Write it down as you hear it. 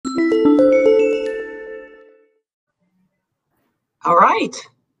All right.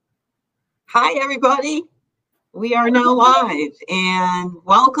 Hi, everybody. We are now live, and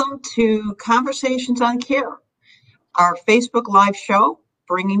welcome to Conversations on Care, our Facebook Live show,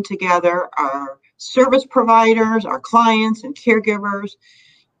 bringing together our service providers, our clients, and caregivers.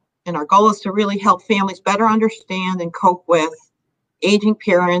 And our goal is to really help families better understand and cope with aging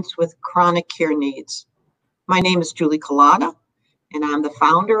parents with chronic care needs. My name is Julie Collada, and I'm the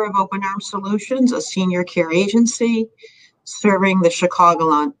founder of Open Arms Solutions, a senior care agency serving the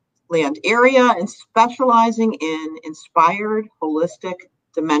Chicagoland area and specializing in inspired holistic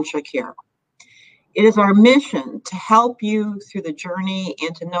dementia care. It is our mission to help you through the journey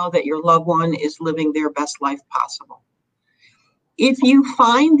and to know that your loved one is living their best life possible. If you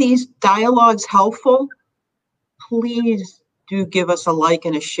find these dialogues helpful, please do give us a like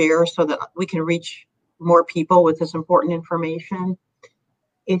and a share so that we can reach more people with this important information.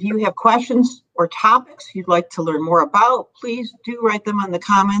 If you have questions or topics you'd like to learn more about, please do write them in the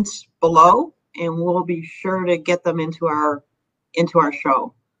comments below, and we'll be sure to get them into our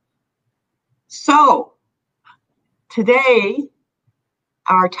show. So today,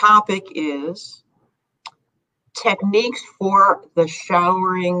 our topic is techniques for the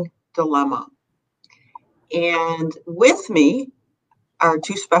showering dilemma. And with me are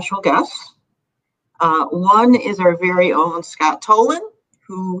two special guests. One is our very own Scott Tolan,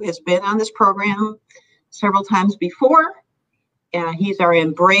 who has been on this program several times before. He's our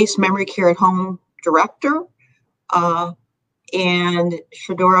Embrace Memory Care at Home director. And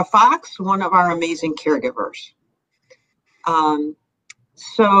Shadora Fox, one of our amazing caregivers.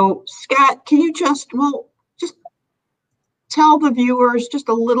 So Scott, can you just tell the viewers just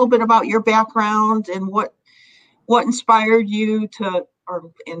a little bit about your background and what inspired you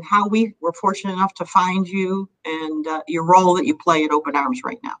and how we were fortunate enough to find you and your role that you play at Open Arms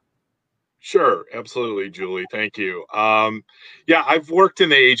right now. Sure, absolutely, Julie. Thank you. Yeah, I've worked in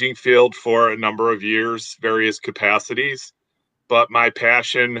the aging field for a number of years, various capacities, but my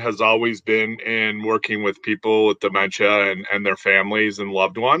passion has always been in working with people with dementia and their families and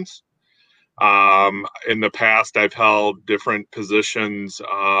loved ones. In the past, I've held different positions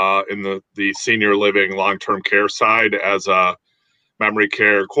in the senior living long-term care side as a memory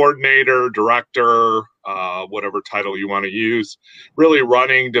care coordinator, director, whatever title you want to use, really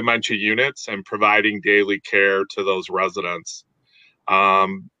running dementia units and providing daily care to those residents.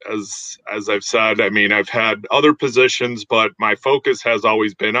 As I've said, I mean, I've had other positions, but my focus has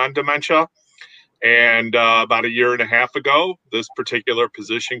always been on dementia. And about a year and a half ago, this particular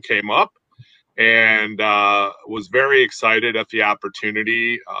position came up, and was very excited at the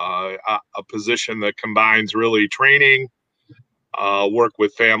opportunity, a position that combines really training, work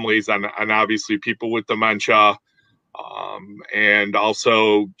with families and obviously people with dementia, and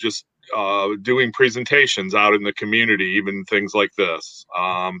also just doing presentations out in the community, even things like this.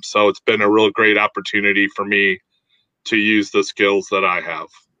 So it's been a real great opportunity for me to use the skills that I have.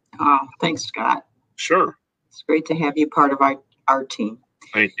 Oh, thanks, Scott. Sure. It's great to have you part of our team.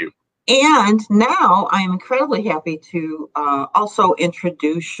 Thank you. And now I am incredibly happy to also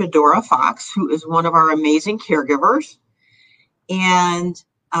introduce Shadora Fox, who is one of our amazing caregivers. And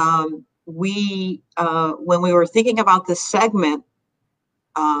when we were thinking about this segment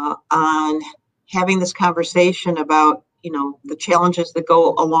on having this conversation about, the challenges that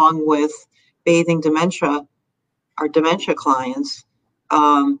go along with bathing dementia, our dementia clients,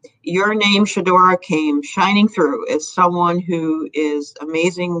 your name, Shadora, came shining through as someone who is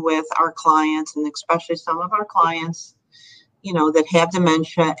amazing with our clients, and especially some of our clients, that have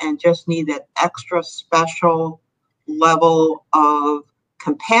dementia and just need that extra special level of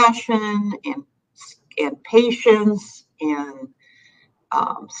compassion and patience and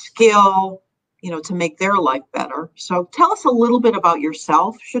skill, to make their life better. So tell us a little bit about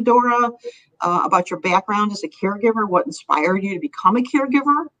yourself, Shadora, about your background as a caregiver, what inspired you to become a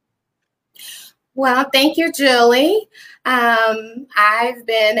caregiver? Well, thank you, Julie. I've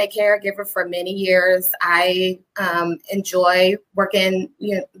been a caregiver for many years. I enjoy working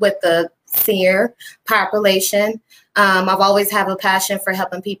with the senior population. I've always had a passion for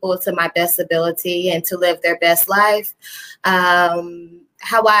helping people to my best ability and to live their best life.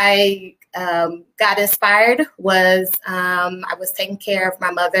 How I got inspired was I was taking care of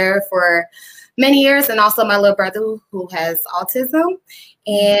my mother for many years, and also my little brother who has autism,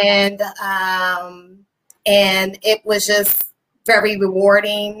 and it was just very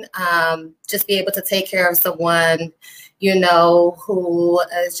rewarding, just be able to take care of someone, who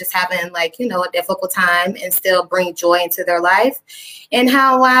is just having a difficult time and still bring joy into their life. And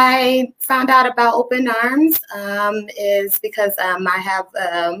how I found out about Open Arms is because I have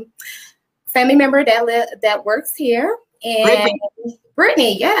a family member that works here, And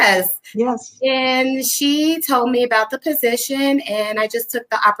Brittany, yes. Yes. And she told me about the position, and I just took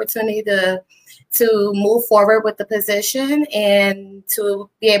the opportunity to move forward with the position and to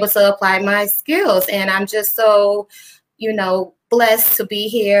be able to apply my skills. And I'm just so, blessed to be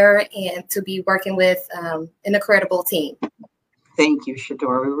here and to be working with an incredible team. Thank you,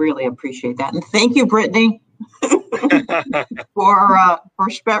 Shadora. We really appreciate that. And thank you, Brittany, for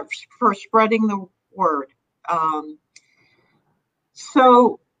spreading the word.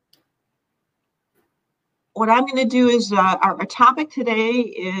 So what I'm going to do is our topic today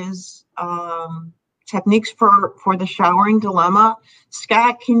is techniques for the showering dilemma.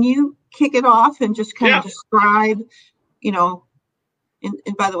 Scott, can you kick it off and just kind of describe,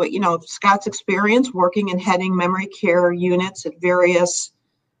 and by the way, Scott's experience working and heading memory care units at various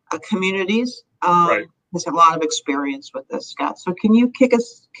communities. Right. Has a lot of experience with this, Scott. So can you kick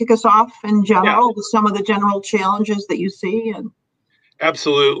us off in general with some of the general challenges that you see?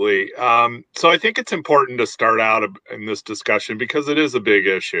 Absolutely. So I think it's important to start out in this discussion because it is a big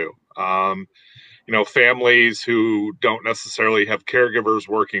issue. Families who don't necessarily have caregivers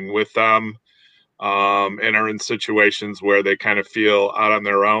working with them and are in situations where they kind of feel out on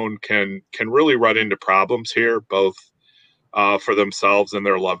their own can really run into problems here, both for themselves and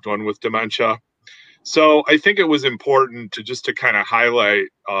their loved one with dementia. So I think it was important to kind of highlight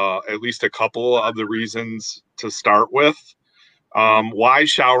at least a couple of the reasons to start with. Why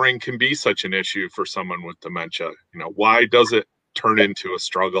showering can be such an issue for someone with dementia. Why does it turn into a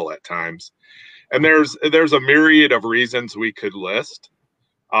struggle at times? And there's a myriad of reasons we could list,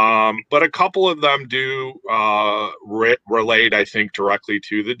 but a couple of them do relate, I think, directly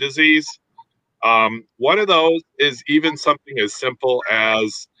to the disease. One of those is even something as simple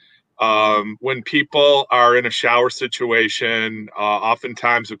as when people are in a shower situation,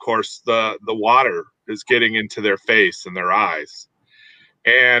 oftentimes, of course, the water is getting into their face and their eyes.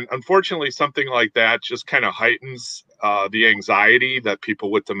 And unfortunately, something like that just kind of heightens the anxiety that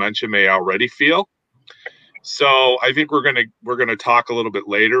people with dementia may already feel. So I think we're gonna talk a little bit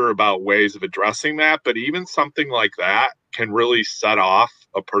later about ways of addressing that. But even something like that can really set off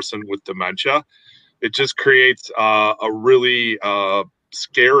a person with dementia. It just creates a really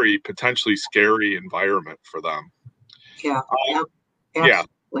potentially scary environment for them. Yeah. Yeah.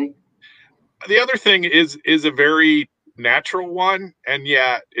 The other thing is a very natural one, and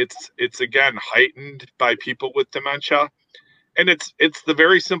yet it's again heightened by people with dementia, and it's the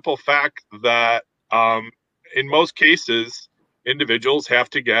very simple fact that in most cases individuals have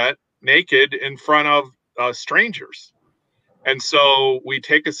to get naked in front of strangers. And so we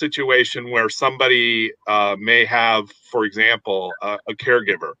take a situation where somebody may have, for example, a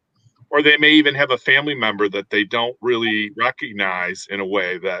caregiver, or they may even have a family member that they don't really recognize in a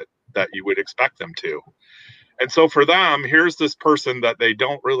way that you would expect them to. And so for them, here's this person that they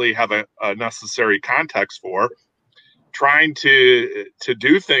don't really have a necessary context for, trying to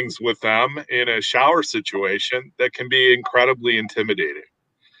do things with them in a shower situation that can be incredibly intimidating.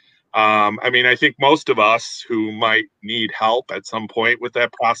 I think most of us who might need help at some point with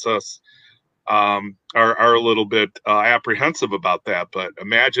that process are a little bit apprehensive about that. But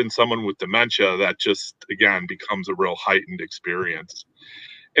imagine someone with dementia, that just, again, becomes a real heightened experience.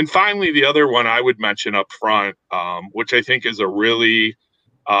 And finally, the other one I would mention up front, which I think is a really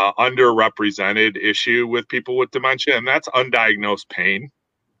underrepresented issue with people with dementia, and that's undiagnosed pain.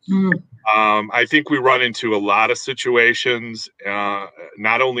 I think we run into a lot of situations,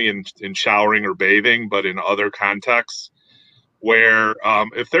 not only in showering or bathing, but in other contexts, where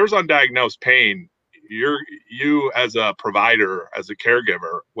if there's undiagnosed pain, you as a provider, as a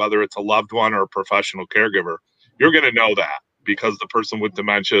caregiver, whether it's a loved one or a professional caregiver, you're going to know that because the person with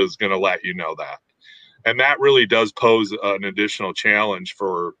dementia is going to let you know that. And that really does pose an additional challenge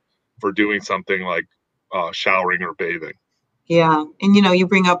for doing something like showering or bathing. Yeah. And, you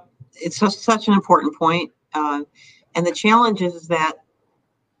bring up, it's such an important point. And the challenge is that,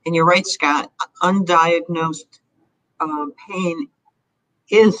 and you're right, Scott, undiagnosed pain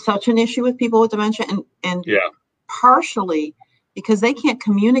is such an issue with people with dementia, and partially because they can't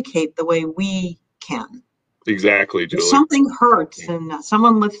communicate the way we can. Exactly, Julie. If something hurts and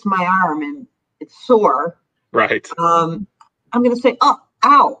someone lifts my arm and it's sore, right? I'm going to say, "Oh,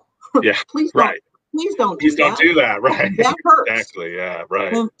 ow!" Yeah, please don't do that. Right? That hurts. Exactly. Yeah.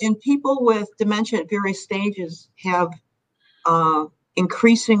 Right. And people with dementia at various stages have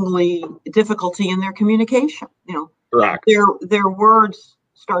increasingly difficulty in their communication. Correct. Their words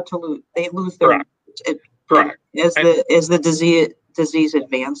start to lose. They lose their words. Correct. As the disease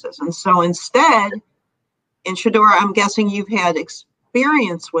advances, and so instead, and Shadora, I'm guessing you've had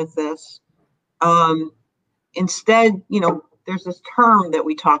experience with this. instead, there's this term that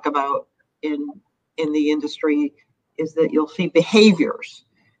we talk about in the industry, is that you'll see behaviors.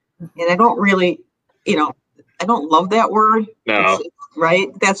 And I don't really, I don't love that word. No. Right?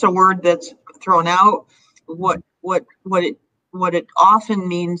 That's a word that's thrown out. What it often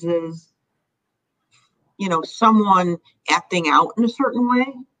means is, someone acting out in a certain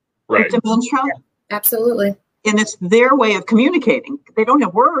way Right. with dementia. Absolutely. And it's their way of communicating. They don't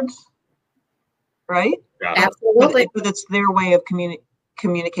have words, right? Yeah. Absolutely. But it's their way of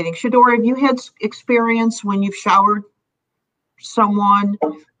communicating. Shadora, have you had experience when you've showered someone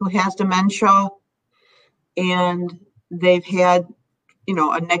who has dementia and they've had,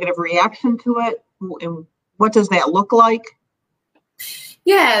 a negative reaction to it? And what does that look like?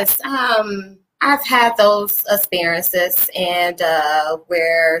 Yes. I've had those experiences, and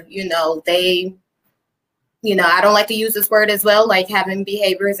where, they, I don't like to use this word as well, like having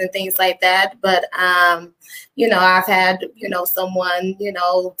behaviors and things like that. But, I've had, someone,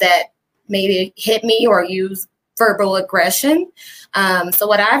 that maybe hit me or use verbal aggression. So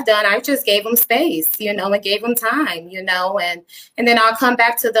what I've done, I just gave them space, and gave them time, and then I'll come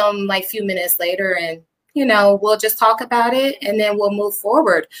back to them like a few minutes later, and, we'll just talk about it, and then we'll move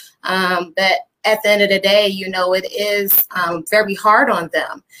forward. But at the end of the day, it is very hard on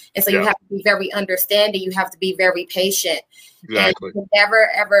them. And so you have to be very understanding. You have to be very patient. Exactly. And never,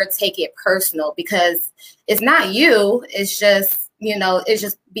 ever take it personal, because it's not you. It's just, it's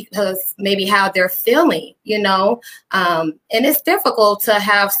just because maybe how they're feeling, and it's difficult to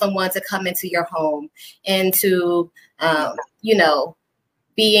have someone to come into your home and to,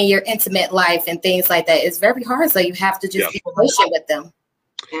 be in your intimate life and things like that. It's very hard. So you have to just be patient with them.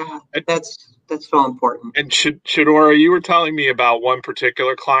 Yeah, that's so important. And Shadora, you were telling me about one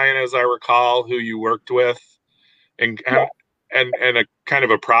particular client, as I recall, who you worked with, and a kind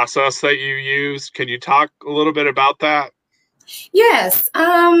of a process that you used. Can you talk a little bit about that? Yes,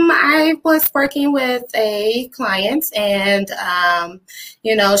 I was working with a client, and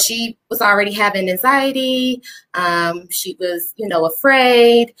she was already having anxiety. She was,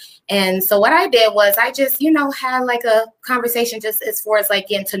 afraid, and so what I did was I just, had like a conversation, just as far as like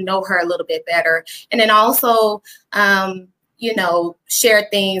getting to know her a little bit better, and then also, share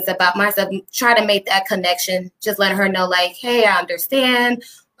things about myself, try to make that connection, just let her know, like, hey, I understand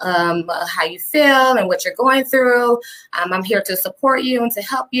how you feel and what you're going through. I'm here to support you and to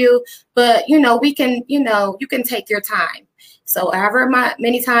help you, but we can, you can take your time. So however how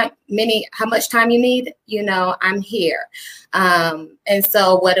much time you need, I'm here. And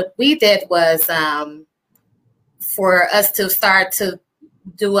so what we did was, for us to start to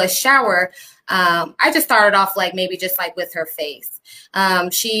do a shower, I just started off like maybe just like with her face.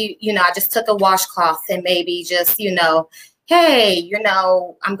 She, I just took a washcloth and maybe just, hey,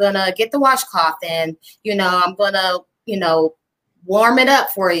 I'm going to get the washcloth and, I'm going to, warm it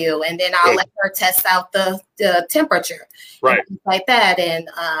up for you. And then I'll let her test out the temperature. Right. And like that. And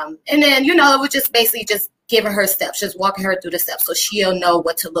then, it was just basically just giving her steps, just walking her through the steps so she'll know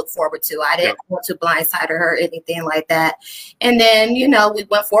what to look forward to. I didn't want to blindside her or anything like that. And then, we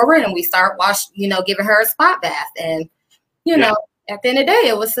went forward and we started giving her a spot bath. And, at the end of the day,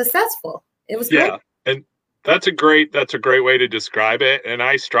 it was successful. It was great. And that's a great way to describe it. And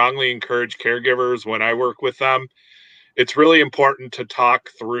I strongly encourage caregivers when I work with them, it's really important to talk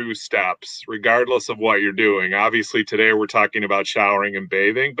through steps, regardless of what you're doing. Obviously, today we're talking about showering and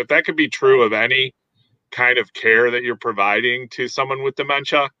bathing, but that could be true of any kind of care that you're providing to someone with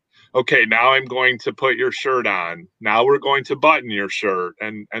dementia. Okay, now I'm going to put your shirt on. Now we're going to button your shirt.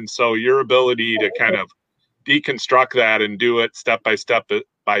 And so your ability to kind of deconstruct that and do it step by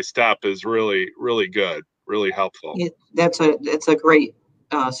step is really, really good, really helpful. It's a great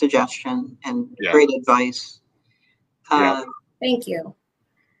suggestion and great advice. Thank you.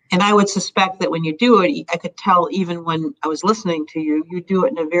 And I would suspect that when you do it, I could tell even when I was listening to you, you do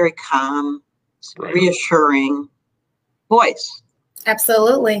it in a very calm, reassuring voice.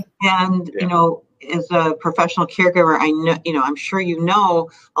 Absolutely. And, as a professional caregiver, I know, I'm sure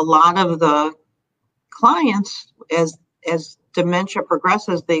a lot of the clients, as dementia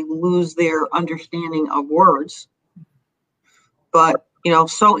progresses, they lose their understanding of words. But,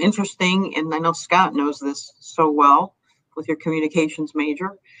 so interesting, and I know Scott knows this so well with your communications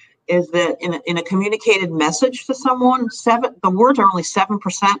major, is that in a communicated message to someone, the words are only 7%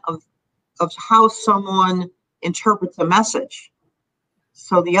 of how someone interprets a message.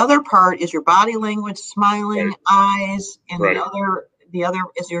 So the other part is your body language, smiling, eyes, and the other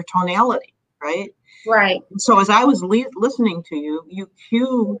is your tonality, right? Right. And so as I was listening to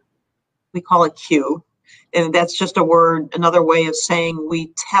you, we call it cue, and that's just another way of saying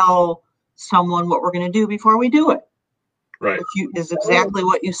we tell someone what we're going to do before we do it. Right. Which is exactly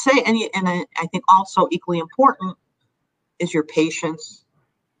what you say. And I think also equally important is your patience,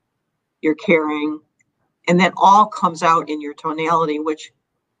 your caring, and that all comes out in your tonality, which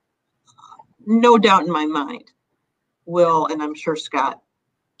no doubt in my mind will, and I'm sure Scott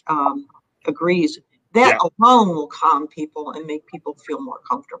agrees, that alone will calm people and make people feel more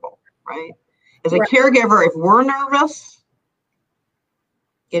comfortable, right? As a caregiver, if we're nervous,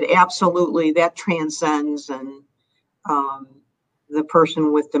 it absolutely, that transcends, and the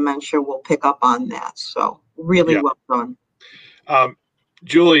person with dementia will pick up on that. So really well done.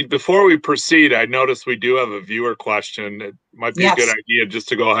 Julie, before we proceed, I noticed we do have a viewer question. It might be a good idea just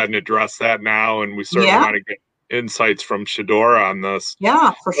to go ahead and address that now, and we certainly want to get insights from Shadora on this.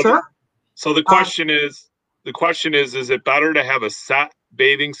 Yeah, for sure. So the question is, is it better to have a set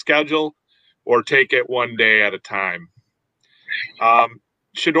bathing schedule or take it one day at a time?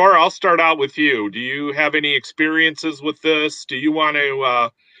 Shadora, I'll start out with you. Do you have any experiences with this? Do you want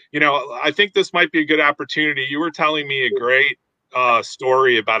to, I think this might be a good opportunity. You were telling me a great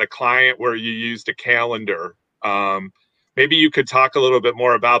story about a client where you used a calendar. Maybe you could talk a little bit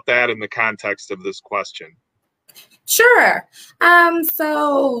more about that in the context of this question. Sure.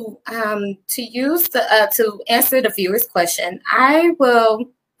 To answer the viewer's question, I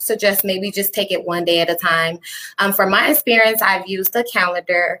will suggest maybe just take it one day at a time. From my experience, I've used a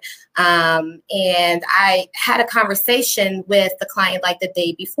calendar, and I had a conversation with the client like the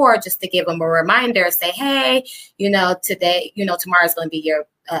day before, just to give them a reminder, say, hey, today, tomorrow's going to be your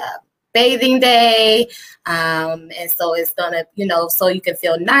bathing day. And so it's gonna, so you can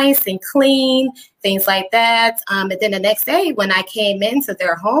feel nice and clean, things like that. And then the next day when I came into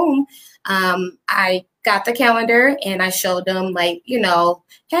their home, I got the calendar and I showed them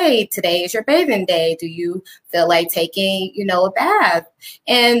hey, today is your bathing day. Do you feel like taking, a bath?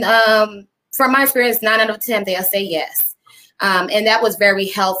 And from my experience, 9 out of 10, they'll say yes. And that was very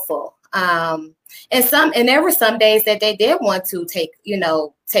helpful. And there were some days that they did want to take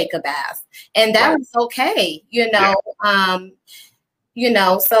a bath, and that was okay,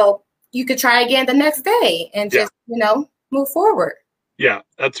 so you could try again the next day and just, move forward. Yeah,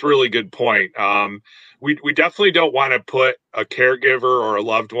 that's a really good point. We definitely don't want to put a caregiver or a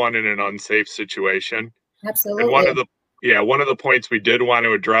loved one in an unsafe situation. Absolutely. And one of the points we did want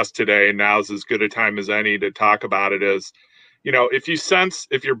to address today, and now's as good a time as any to talk about it, is,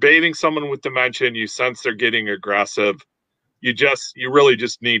 if you're bathing someone with dementia and you sense they're getting aggressive, you really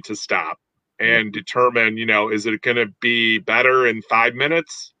just need to stop and determine, is it going to be better in 5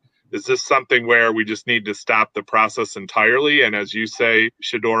 minutes? Is this something where we just need to stop the process entirely? And as you say,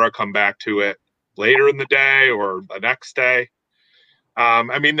 Shadora, come back to it later in the day or the next day.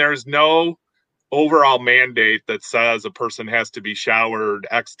 There's no overall mandate that says a person has to be showered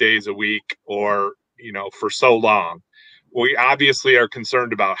X days a week or, for so long. We obviously are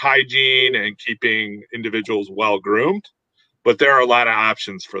concerned about hygiene and keeping individuals well groomed, but there are a lot of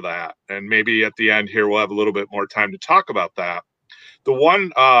options for that. And maybe at the end here, we'll have a little bit more time to talk about that. The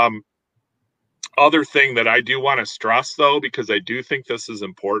one other thing that I do want to stress, though, because I do think this is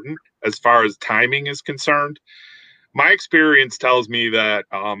important as far as timing is concerned, my experience tells me that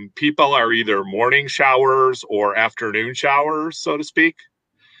people are either morning showers or afternoon showers, so to speak.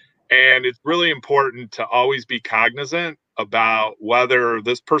 And it's really important to always be cognizant about whether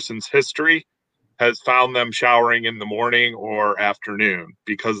this person's history has found them showering in the morning or afternoon,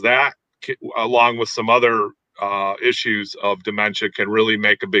 because that, along with some other issues of dementia, can really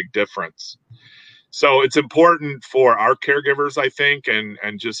make a big difference. So it's important for our caregivers, I think, and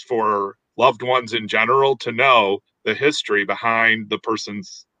just for loved ones in general, to know the history behind the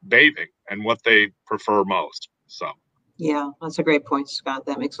person's bathing and what they prefer most. So. Yeah, that's a great point, Scott.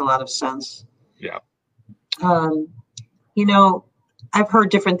 That makes a lot of sense. Yeah. I've heard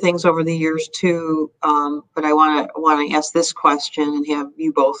different things over the years too, but I want to ask this question and have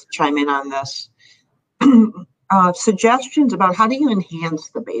you both chime in on this. Suggestions about how do you enhance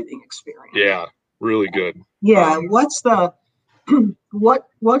the bathing experience? Yeah, really good. Yeah, what's the what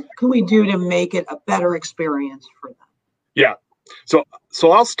can we do to make it a better experience for them? Yeah.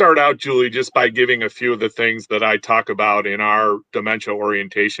 So I'll start out, Julie, just by giving a few of the things that I talk about in our dementia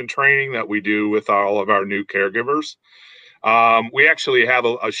orientation training that we do with all of our new caregivers. We actually have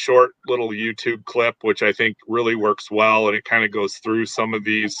a short little YouTube clip, which I think really works well, and it kind of goes through some of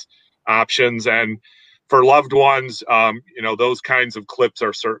these options. And for loved ones, those kinds of clips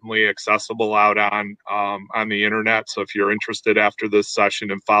are certainly accessible out on the internet. So if you're interested after this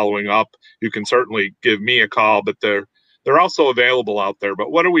session and following up, you can certainly give me a call, but they're also available out there.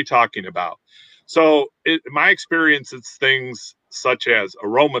 But what are we talking about? So in my experience, it's things such as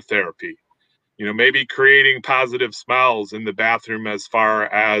aromatherapy, maybe creating positive smells in the bathroom as far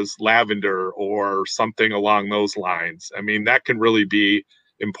as lavender or something along those lines. I mean, that can really be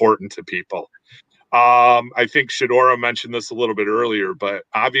important to people. I think Shadora mentioned this a little bit earlier, but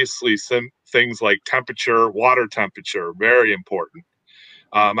obviously some things like temperature, water temperature, very important.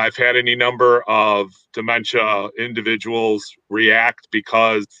 I've had any number of dementia individuals react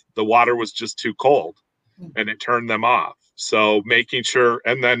because the water was just too cold and it turned them off. So making sure,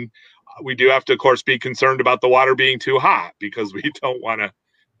 and then we do have to, of course, be concerned about the water being too hot because we don't want to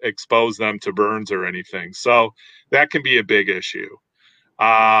expose them to burns or anything. So that can be a big issue.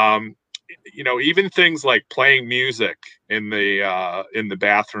 Even things like playing music in the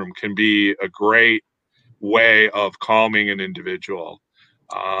bathroom can be a great way of calming an individual.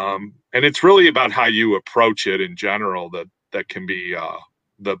 And it's really about how you approach it in general that can be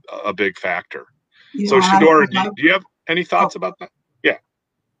a big factor. So Shadora, do you have any thoughts about that? Yeah.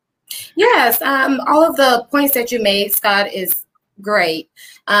 Yes. All of the points that you made, Scott, is great.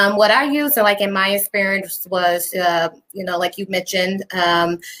 What I used, like in my experience, was like you mentioned,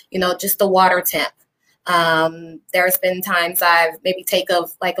 just the water temp. There's been times I've maybe take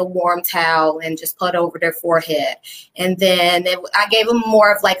a warm towel and just put over their forehead, and then I gave them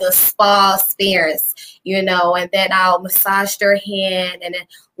more of like a spa experience, and then I'll massage their hand, and then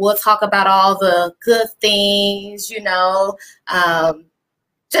we'll talk about all the good things,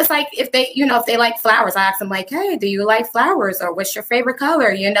 just like if they like flowers, I ask them like, hey, do you like flowers, or what's your favorite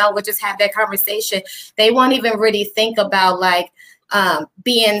color? We'll just have that conversation. They won't even really think about like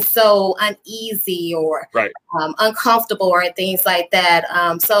being so uneasy or right. Uncomfortable or things like that.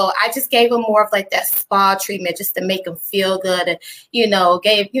 So I just gave them more of like that spa treatment just to make them feel good, and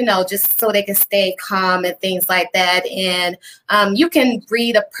just so they can stay calm and things like that. And you can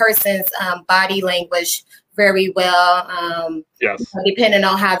read a person's body language very well, yes, depending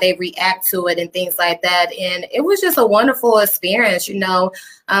on how they react to it and things like that. And it was just a wonderful experience.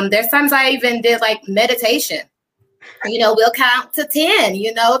 There's times I even did like meditation. We'll count to 10,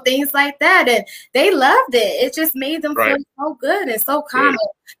 things like that. And they loved it. It just made them feel so good and so calm.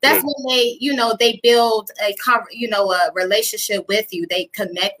 That's when they build a relationship with you. They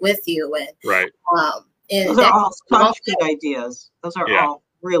connect with you. And right. And those are all such good ideas. Those are all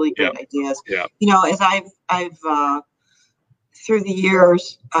really good ideas. Yeah. As I've through the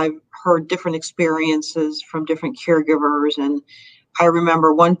years, I've heard different experiences from different caregivers, and I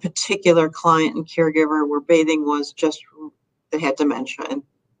remember one particular client and caregiver where bathing was they had dementia, and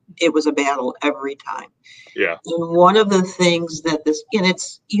it was a battle every time. Yeah. And one of the things that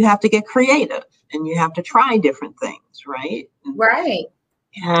you have to get creative and you have to try different things, right? Right.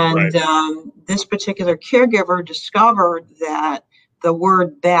 And this particular caregiver discovered that the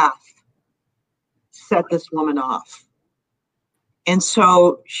word bath set this woman off. And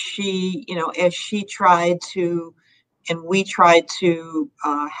so she, as she tried to, and we tried to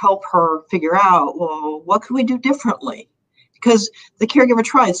help her figure out, well, what could we do differently? Because the caregiver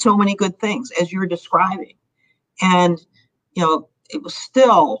tried so many good things, as you were describing. And, it was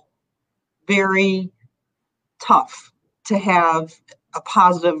still very tough to have a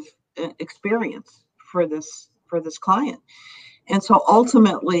positive experience for this client. And so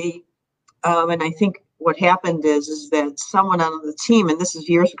ultimately, and I think what happened is that someone on the team, and this is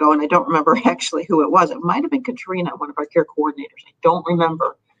years ago, and I don't remember actually who it was. It might have been Katrina, one of our care coordinators. I don't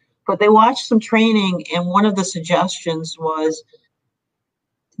remember. But they watched some training, and one of the suggestions was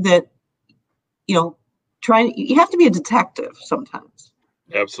that, you have to be a detective sometimes.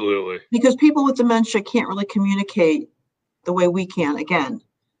 Absolutely. Because people with dementia can't really communicate the way we can, again,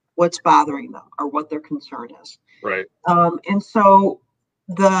 what's bothering them or what their concern is. Right. And so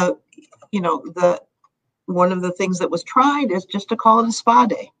one of the things that was tried is just to call it a spa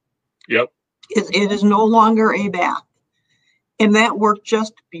day. Yep. It is no longer a bath. And that worked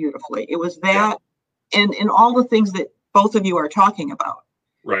just beautifully. It was that and all the things that both of you are talking about.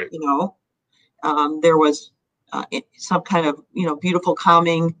 Right. There was some kind of, beautiful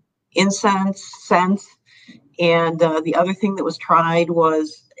calming incense scent. And the other thing that was tried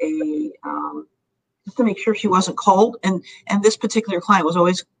was just to make sure she wasn't cold. And this particular client was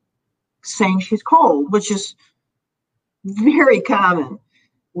always saying she's cold, which is very common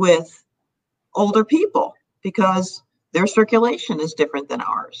with older people because their circulation is different than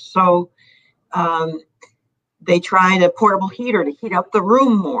ours. So they tried a portable heater to heat up the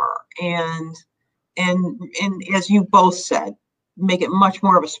room more, and as you both said, make it much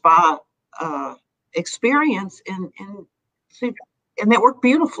more of a spa experience, and that worked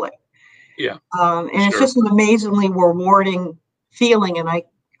beautifully. Yeah. And it's just an amazingly rewarding feeling, and I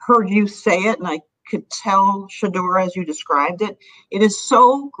heard you say it, and I could tell, Shadora, as you described it, it is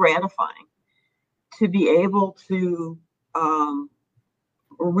so gratifying to be able to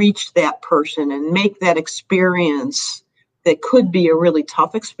reach that person and make that experience that could be a really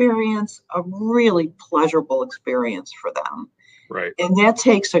tough experience a really pleasurable experience for them. Right. And that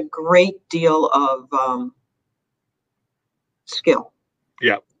takes a great deal of skill,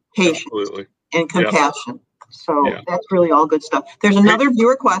 Yeah, patience, absolutely. and compassion. So Yeah. that's really all good stuff. There's another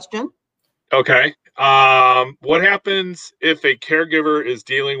viewer question. Okay. What happens if a caregiver is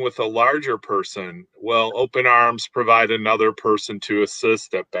dealing with a larger person? Will open arms provide another person to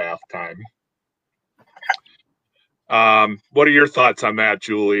assist at bath time? What are your thoughts on that,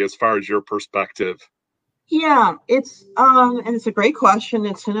 Julie, as far as your perspective? Yeah, and it's a great question.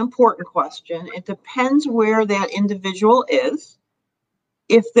 It's an important question. It depends where that individual is.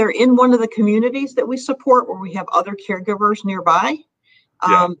 If they're in one of the communities that we support where we have other caregivers nearby,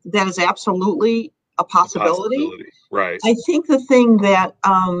 that is absolutely a possibility. Right. I think the thing that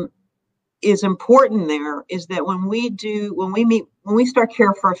is important there is that when we start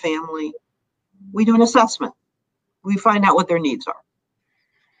care for a family, we do an assessment. We find out what their needs are.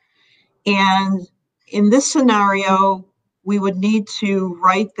 And in this scenario, we would need to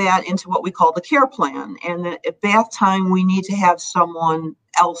write that into what we call the care plan. And at bath time, we need to have someone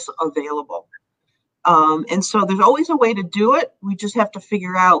else available. And so there's always a way to do it. We just have to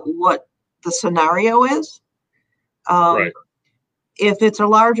figure out what the scenario is. Right. If it's a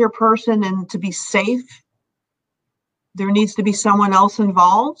larger person and to be safe, there needs to be someone else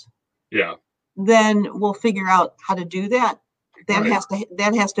involved. Yeah. Then we'll figure out how to do that. That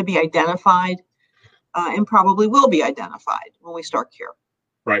has to be identified, and probably will be identified when we start care.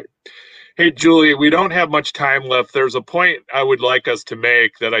 Right. Hey, Julie, we don't have much time left. There's a point I would like us to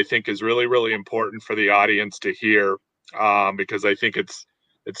make that I think is really, really important for the audience to hear, because I think it's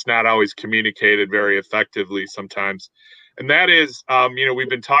not always communicated very effectively sometimes. And that is, we've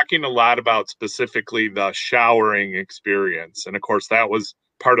been talking a lot about specifically the showering experience. And of course, that was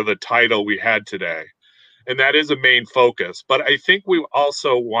part of the title we had today. And that is a main focus. But I think we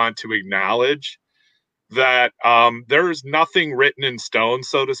also want to acknowledge that there is nothing written in stone,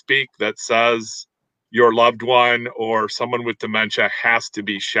 so to speak, that says your loved one or someone with dementia has to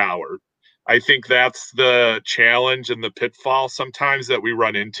be showered. I think that's the challenge and the pitfall sometimes that we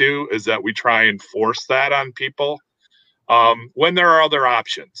run into, is that we try and force that on people when there are other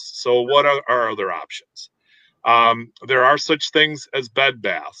options. So what are our other options? There are such things as bed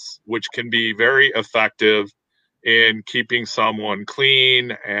baths, which can be very effective in keeping someone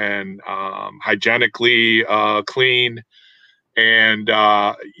clean and hygienically clean, and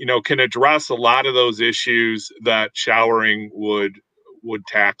can address a lot of those issues that showering would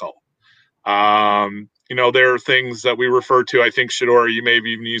tackle. There are things that we refer to, I think, Shadora, you may have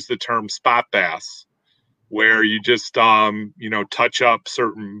even used the term spot baths, where you just touch up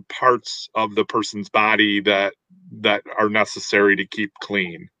certain parts of the person's body that are necessary to keep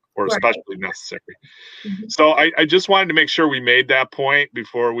clean, or especially necessary. Mm-hmm. So I just wanted to make sure we made that point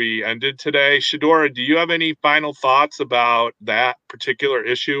before we ended today. Shadora, do you have any final thoughts about that particular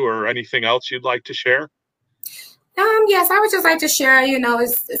issue or anything else you'd like to share? Yes, I would just like to share,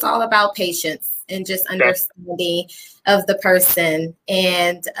 it's all about patience and just understanding of the person.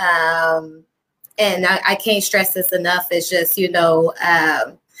 And I can't stress this enough. It's just,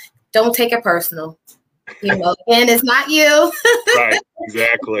 don't take it personal. And it's not you. Right,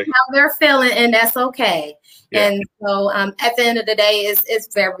 exactly. How they're feeling, and that's okay. Yeah. And so at the end of the day,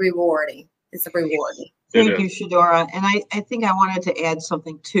 it's very rewarding. It's rewarding. Thank you, Shadora. And I think I wanted to add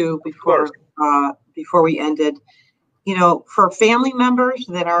something too before we ended. For family members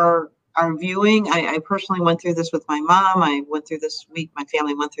that are viewing, I personally went through this with my mom. I went through this week. My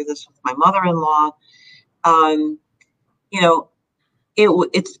family went through this with my mother-in-law.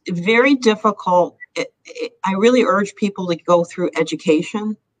 It's very difficult. I really urge people to go through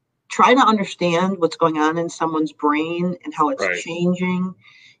education, try to understand what's going on in someone's brain and how it's changing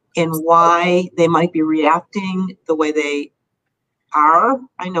and why they might be reacting the way they are.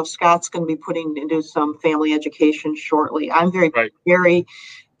 I know Scott's going to be putting into some family education shortly. I'm very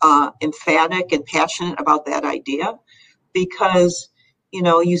emphatic and passionate about that idea, because,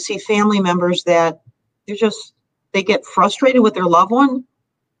 you see family members that they get frustrated with their loved one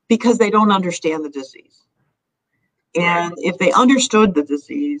because they don't understand the disease. And if they understood the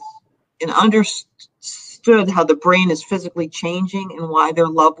disease and understood how the brain is physically changing and why their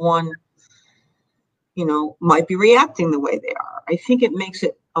loved one, might be reacting the way they are, I think it makes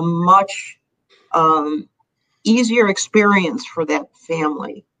it a much easier experience for that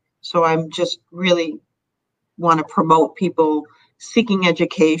family. So I'm just really want to promote people seeking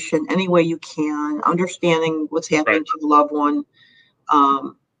education any way you can, understanding what's happening to the loved one,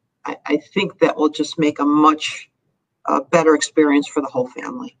 I think that will just make a much better experience for the whole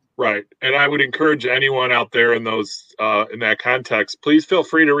family. Right. And I would encourage anyone out there in those in that context, please feel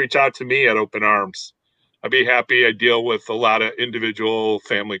free to reach out to me at Open Arms. I'd be happy. I deal with a lot of individual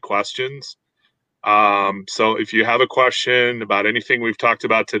family questions. So if you have a question about anything we've talked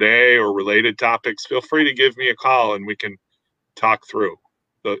about today or related topics, feel free to give me a call and we can talk through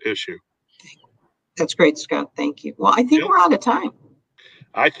the issue. That's great, Scott. Thank you. Well, I think we're out of time.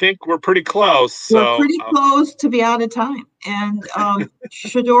 I think we're pretty close. So, we're pretty close to be out of time. And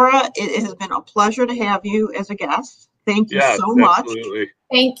Shadora, it has been a pleasure to have you as a guest. Thank you so much. Absolutely.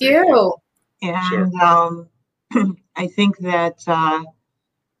 Thank you. And sure. I think that,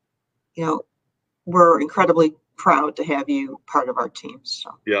 we're incredibly proud to have you part of our team. So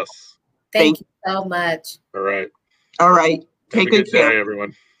yes. Thank you so much. All right. All right. Take good care, day,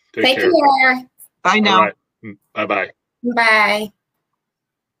 everyone. Take care. Bye now. Bye-bye. Bye.